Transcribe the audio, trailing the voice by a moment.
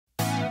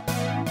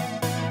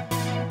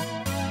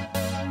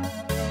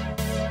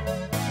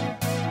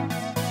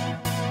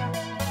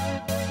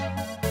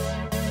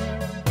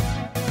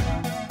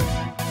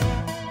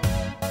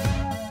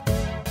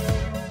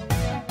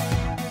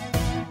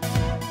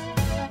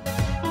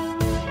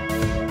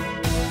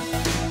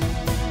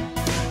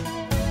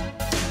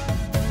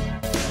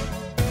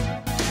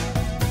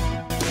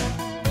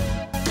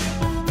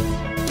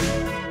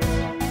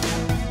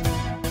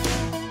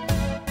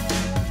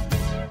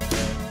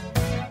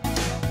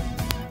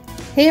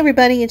Hey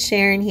everybody, it's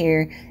Sharon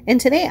here, and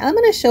today I'm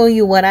going to show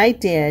you what I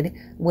did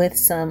with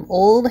some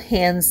old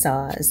hand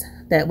saws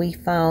that we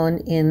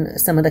found in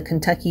some of the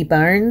Kentucky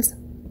barns.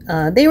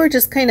 They were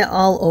just kind of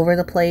all over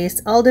the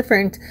place, all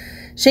different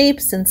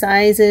shapes and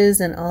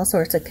sizes and all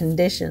sorts of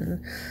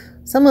condition.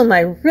 Some of them I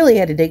really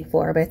had to dig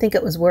for, but I think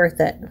it was worth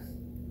it.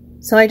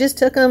 So I just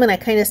took them and I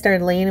kind of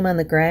started laying them on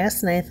the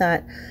grass, and I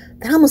thought,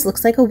 that almost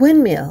looks like a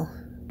windmill.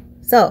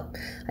 So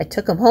I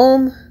took them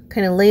home,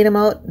 kind of laid them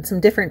out in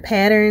some different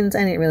patterns.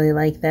 I didn't really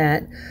like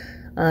that.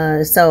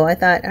 So I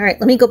thought, all right,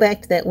 let me go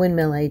back to that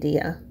windmill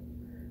idea.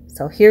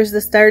 So here's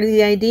the start of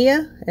the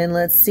idea, and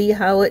let's see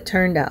how it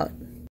turned out.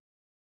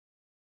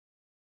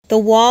 The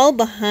wall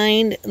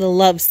behind the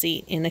love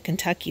seat in the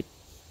Kentucky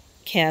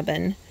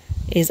cabin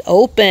is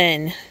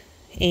open,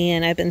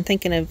 and I've been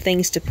thinking of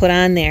things to put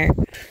on there.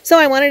 So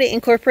I wanted to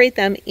incorporate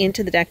them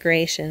into the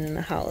decoration in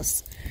the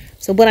house.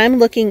 So what I'm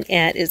looking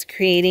at is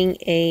creating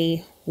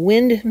a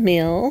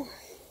windmill.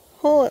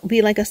 Oh, it'd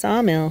be like a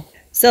sawmill.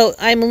 So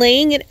I'm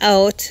laying it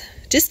out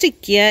just to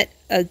get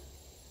a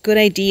good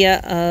idea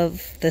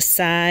of the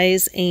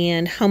size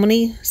and how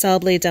many saw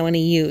blades I want to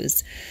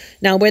use.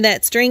 Now where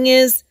that string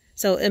is,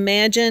 so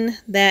imagine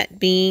that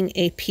being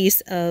a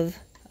piece of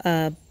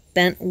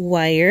bent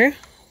wire,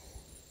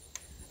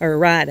 or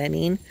rod I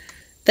mean.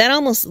 That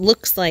almost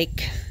looks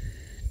like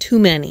too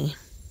many.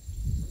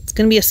 It's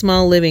going to be a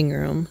small living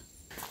room.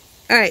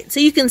 Alright, so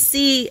you can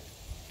see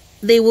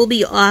they will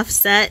be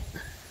offset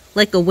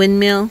like a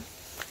windmill,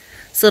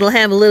 so it'll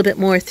have a little bit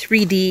more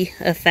 3D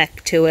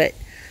effect to it.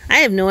 I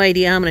have no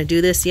idea how I'm going to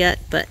do this yet,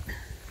 but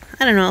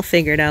I don't know, I'll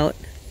figure it out.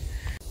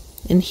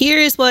 And here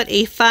is what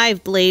a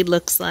 5 blade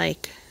looks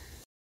like.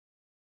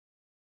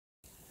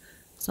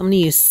 So I'm going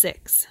to use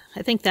 6.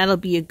 I think that'll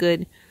be a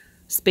good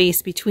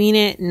space between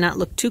it and not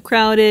look too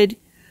crowded,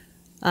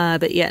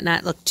 but yet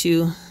not look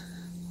too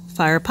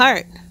far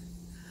apart.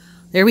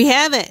 There we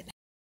have it.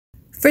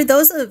 For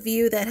those of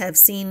you that have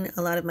seen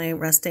a lot of my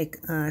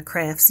rustic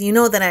crafts, you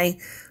know that I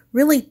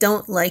really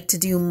don't like to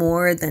do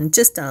more than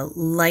just a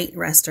light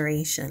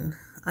restoration.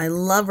 I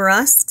love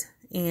rust,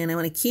 and I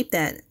want to keep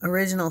that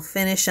original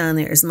finish on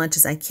there as much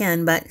as I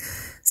can, but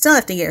still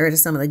have to get rid of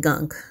some of the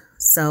gunk.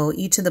 So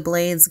each of the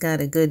blades got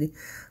a good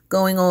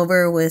going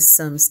over with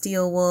some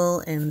steel wool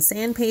and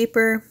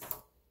sandpaper.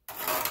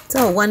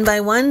 So one by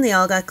one, they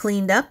all got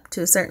cleaned up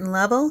to a certain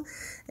level,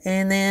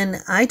 and then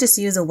I just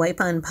use a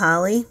wipe-on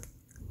poly.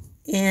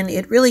 And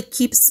it really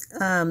keeps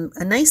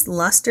a nice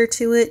luster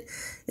to it.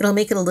 It'll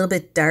make it a little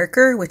bit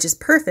darker, which is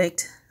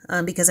perfect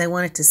because I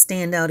want it to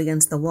stand out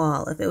against the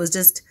wall. If it was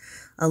just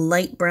a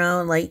light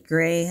brown, light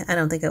gray, I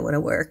don't think it would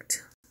have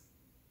worked.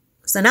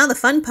 So now the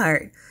fun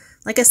part.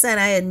 Like I said,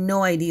 I had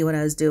no idea what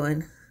I was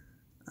doing.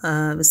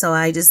 So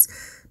I just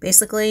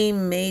basically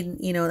made,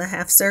 the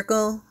half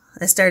circle.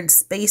 I started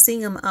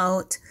spacing them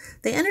out.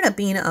 They ended up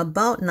being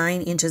about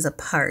 9 inches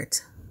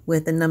apart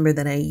with the number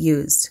that I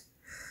used.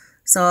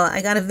 So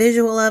I got a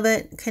visual of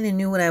it, kind of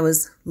knew what I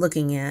was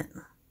looking at.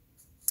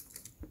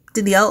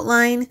 Did the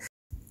outline,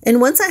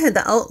 and once I had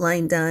the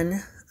outline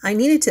done, I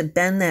needed to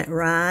bend that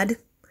rod.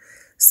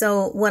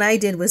 So what I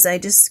did was I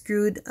just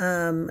screwed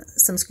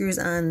some screws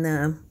on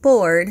the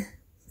board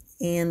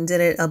and did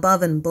it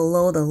above and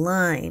below the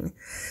line.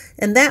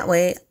 And that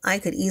way I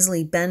could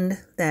easily bend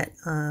that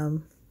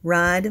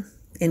rod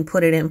and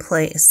put it in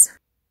place.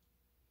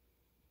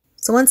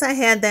 So once I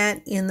had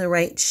that in the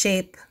right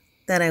shape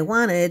that I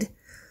wanted,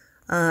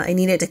 I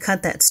needed to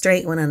cut that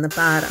straight one on the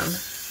bottom.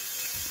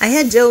 I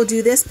had Joe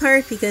do this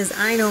part because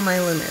I know my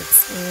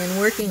limits, and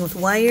working with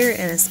wire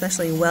and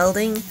especially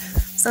welding,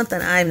 something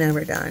I've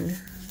never done.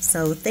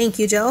 So thank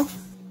you, Joe.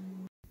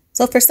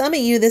 So for some of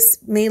you, this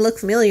may look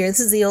familiar. This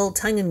is the old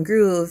tongue and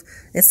groove.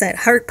 It's that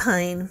heart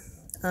pine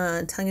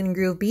tongue and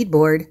groove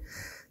beadboard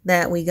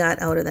that we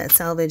got out of that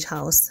salvage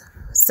house.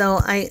 So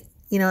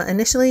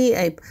initially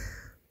I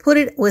put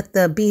it with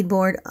the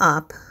beadboard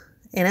up,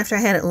 and after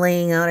I had it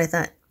laying out, I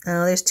thought,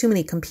 oh, there's too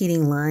many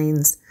competing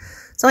lines.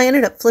 So I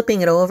ended up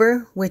flipping it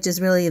over, which is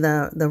really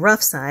the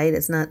rough side.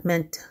 It's not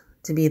meant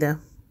to be the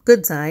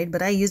good side,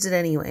 but I used it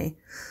anyway.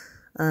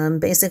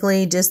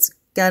 Basically just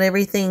got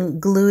everything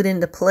glued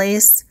into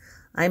place.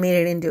 I made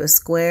it into a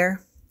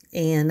square,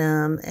 and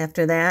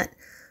after that,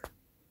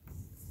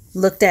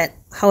 looked at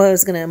how I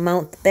was going to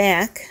mount the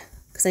back,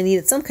 because I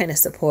needed some kind of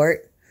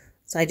support.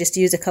 So I just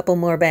used a couple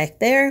more back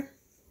there,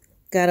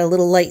 got a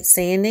little light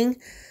sanding.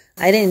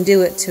 I didn't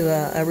do it to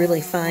a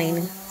really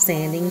fine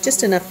sanding,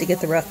 just enough to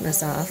get the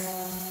roughness off.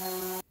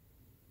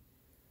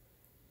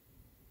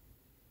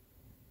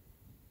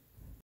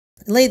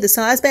 I laid the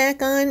saws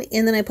back on,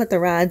 and then I put the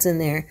rods in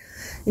there.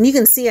 And you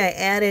can see I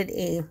added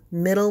a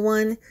middle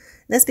one.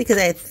 That's because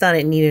I thought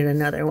it needed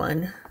another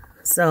one.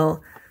 So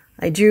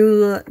I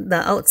drew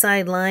the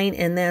outside line,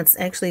 and that's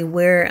actually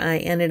where I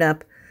ended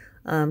up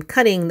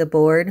cutting the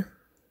board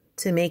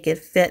to make it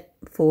fit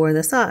for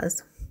the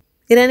saws.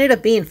 It ended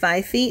up being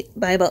 5 feet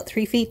by about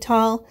 3 feet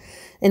tall,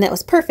 and that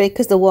was perfect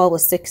because the wall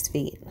was 6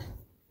 feet.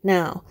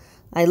 Now,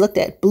 I looked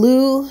at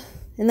blue,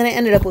 and then I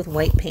ended up with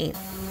white paint.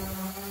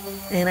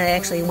 and I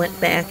actually went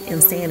back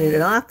and sanded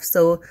it off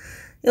so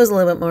it was a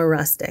little bit more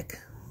rustic.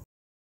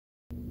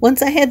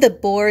 Once I had the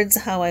boards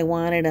how I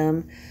wanted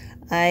them,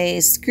 I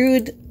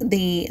screwed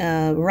the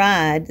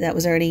rod that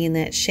was already in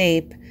that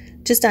shape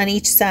just on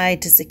each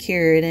side to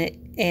secure it,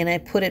 and I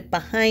put it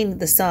behind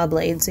the saw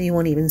blade so you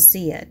won't even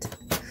see it.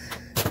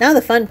 Now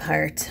the fun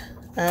part.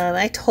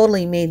 I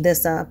totally made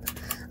this up.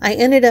 I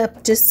ended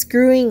up just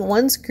screwing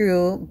one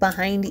screw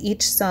behind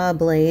each saw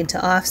blade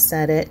to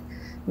offset it,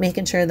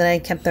 making sure that I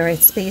kept the right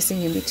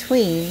spacing in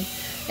between,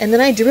 and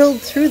then I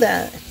drilled through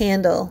the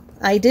handle.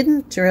 I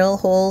didn't drill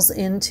holes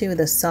into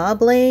the saw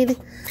blade.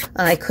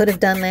 I could have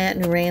done that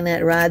and ran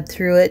that rod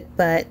through it,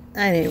 but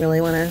I didn't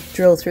really want to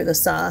drill through the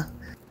saw.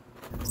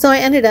 So I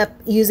ended up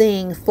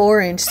using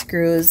 4-inch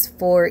screws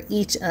for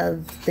each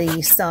of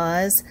the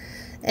saws,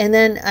 and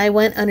then I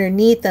went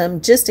underneath them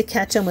just to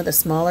catch them with a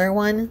smaller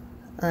one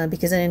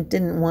because I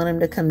didn't want them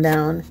to come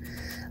down.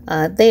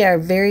 They are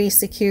very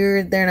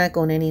secure. They're not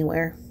going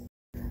anywhere.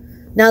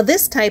 Now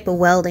this type of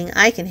welding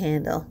I can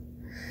handle.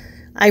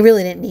 I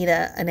really didn't need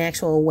an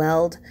actual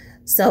weld,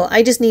 so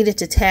I just needed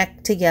to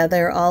tack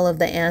together all of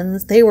the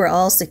ends. They were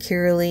all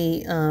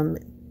securely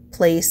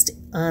placed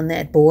on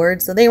that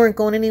board, so they weren't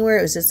going anywhere.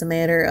 It was just a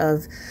matter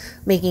of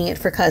making it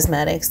for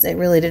cosmetics. It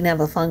really didn't have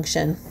a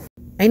function.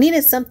 I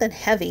needed something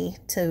heavy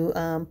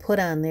to put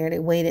on there to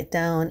weight it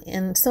down,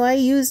 and so I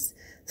used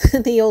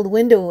the old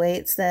window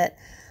weights that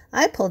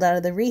I pulled out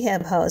of the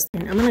rehab house.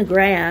 And I'm going to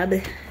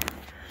grab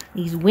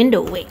these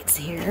window weights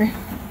here.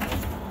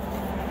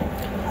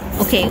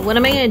 Okay, what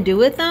am I going to do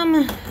with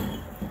them?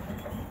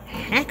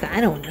 Heck,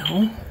 I don't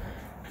know.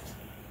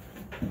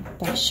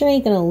 But I sure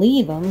ain't going to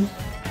leave them.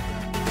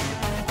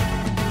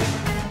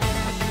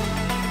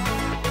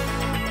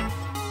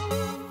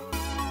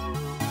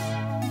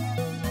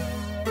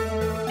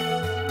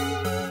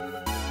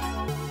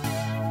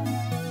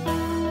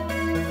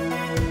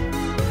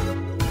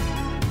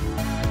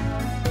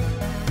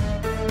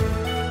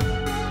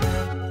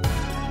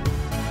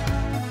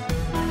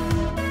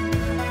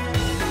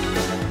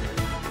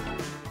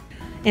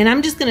 And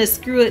I'm just going to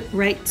screw it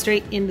right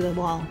straight into the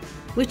wall,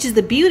 which is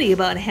the beauty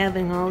about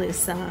having all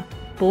this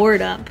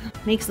board up.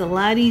 Makes it a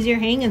lot easier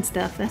hanging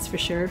stuff, that's for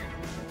sure.